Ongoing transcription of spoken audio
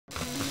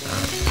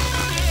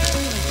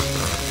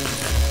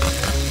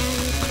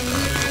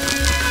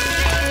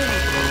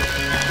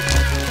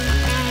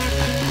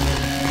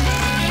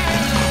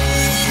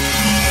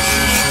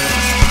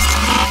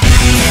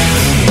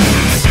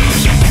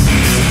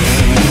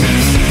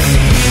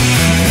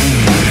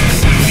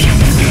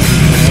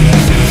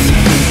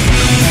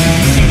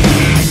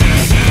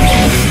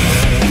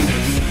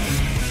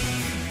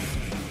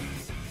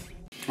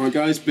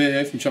guys, Beer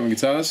here from Chapman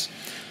Guitars.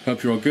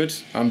 Hope you're all good.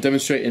 I'm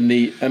demonstrating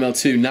the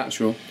ML-2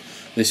 Natural.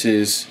 This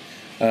is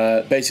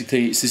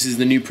this is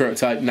the new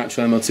prototype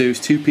Natural ML-2. It's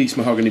two-piece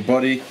mahogany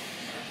body,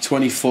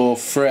 24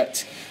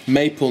 fret,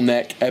 maple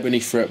neck,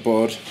 ebony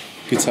fretboard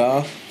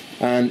guitar,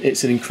 and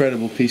it's an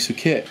incredible piece of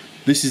kit.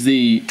 This is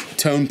the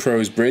Tone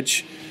Pros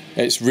bridge.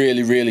 It's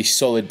really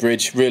solid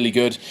bridge, really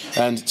good,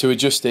 and to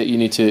adjust it you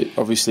need to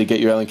obviously get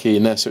your Allen key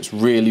in there, so it's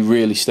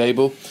really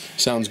stable.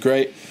 Sounds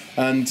great.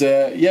 And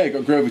yeah,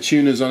 got Grover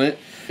tuners on it.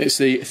 It's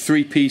the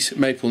three-piece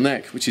maple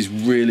neck, which is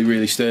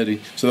really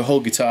sturdy. So the whole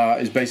guitar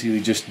is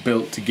basically just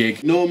built to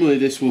gig. Normally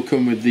this will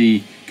come with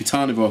the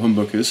Guitarnivore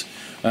humbuckers.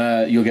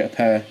 You'll get a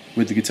pair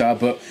with the guitar,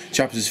 but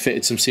Chappers has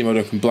fitted some Seymour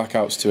Duncan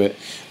blackouts to it.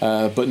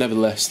 But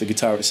nevertheless, the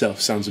guitar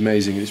itself sounds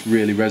amazing. It's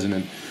really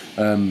resonant.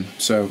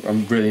 So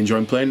I'm really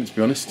enjoying playing it, to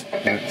be honest.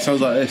 It sounds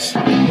like this.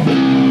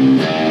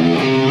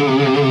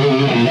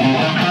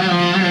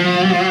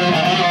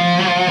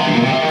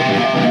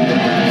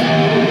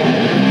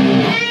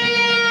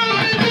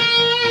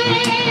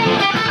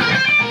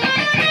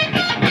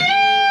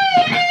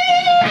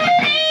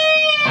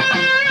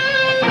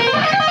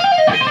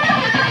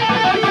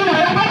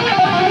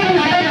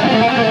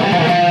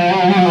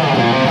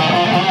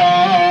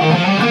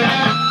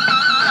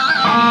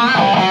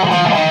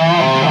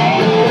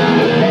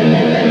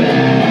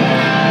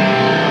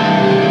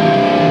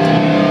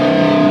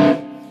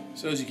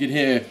 So as you can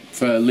hear,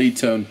 for lead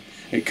tone,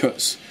 it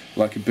cuts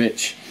like a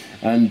bitch,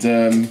 and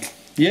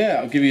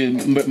yeah, I'll give you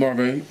a bit more of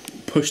a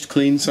pushed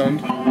clean sound.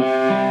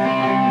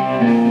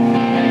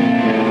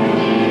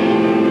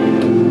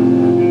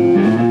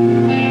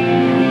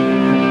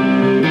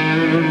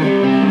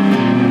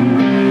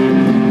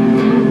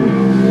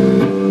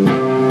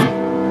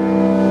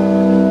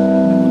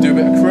 Do a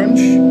bit of crunch.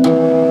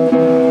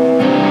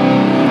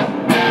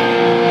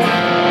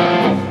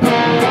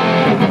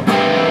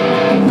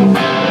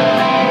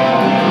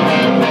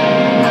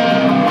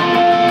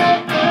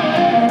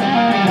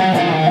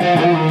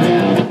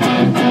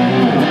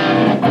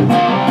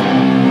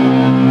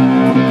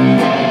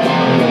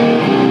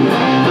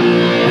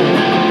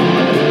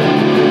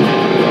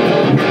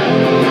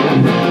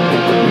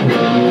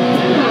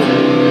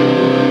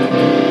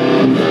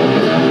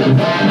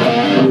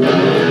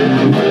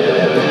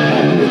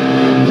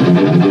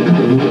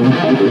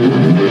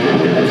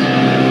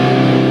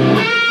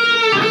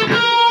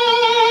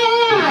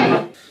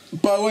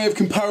 By way of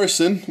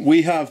comparison,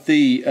 we have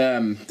the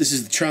this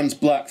is the Trans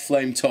Black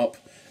Flame Top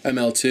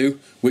ML-2,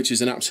 which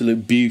is an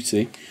absolute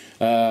beauty,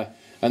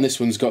 and this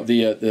one's got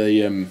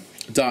the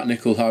dark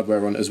nickel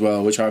hardware on it as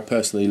well, which I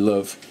personally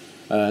love,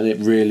 and it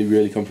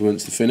really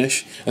complements the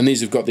finish. And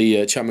these have got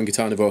the Chapman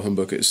Guitarnivore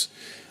humbuckers.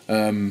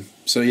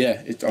 So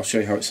yeah, I'll show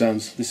you how it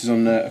sounds. This is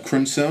on a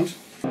crunch sound.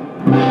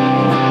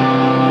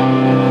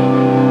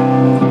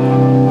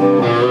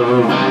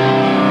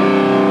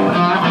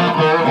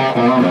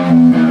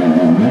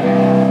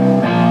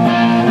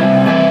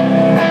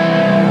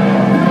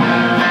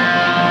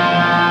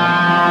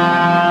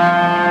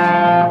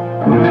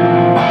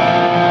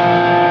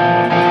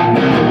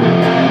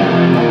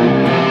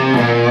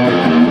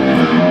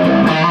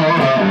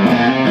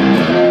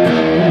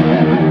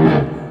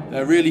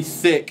 Really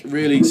thick,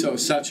 really sort of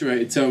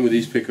saturated tone with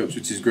these pickups,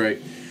 which is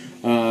great.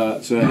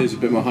 So here's a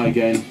bit more high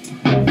gain.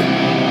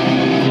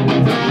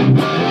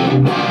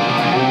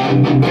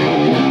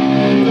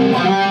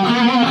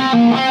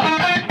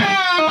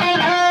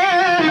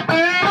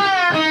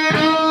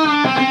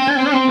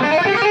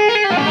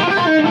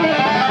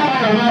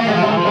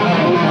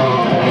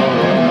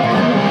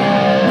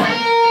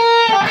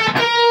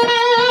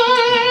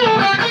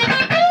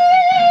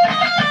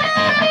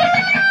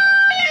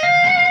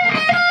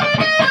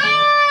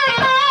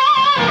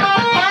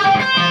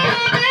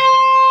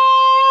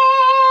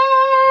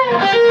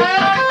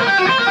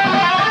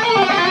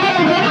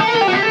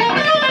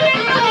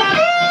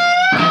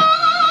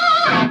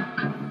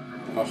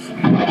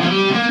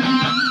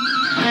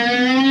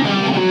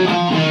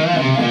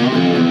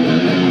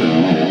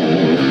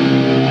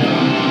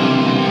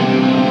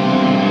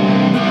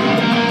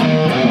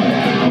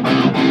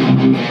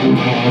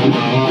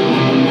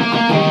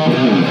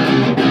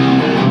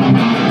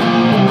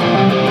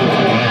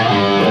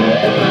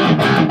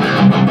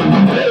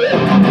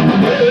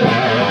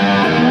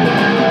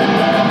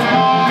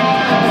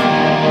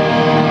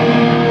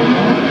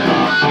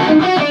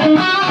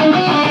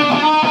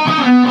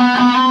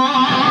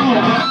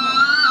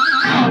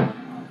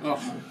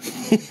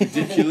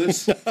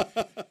 Ridiculous.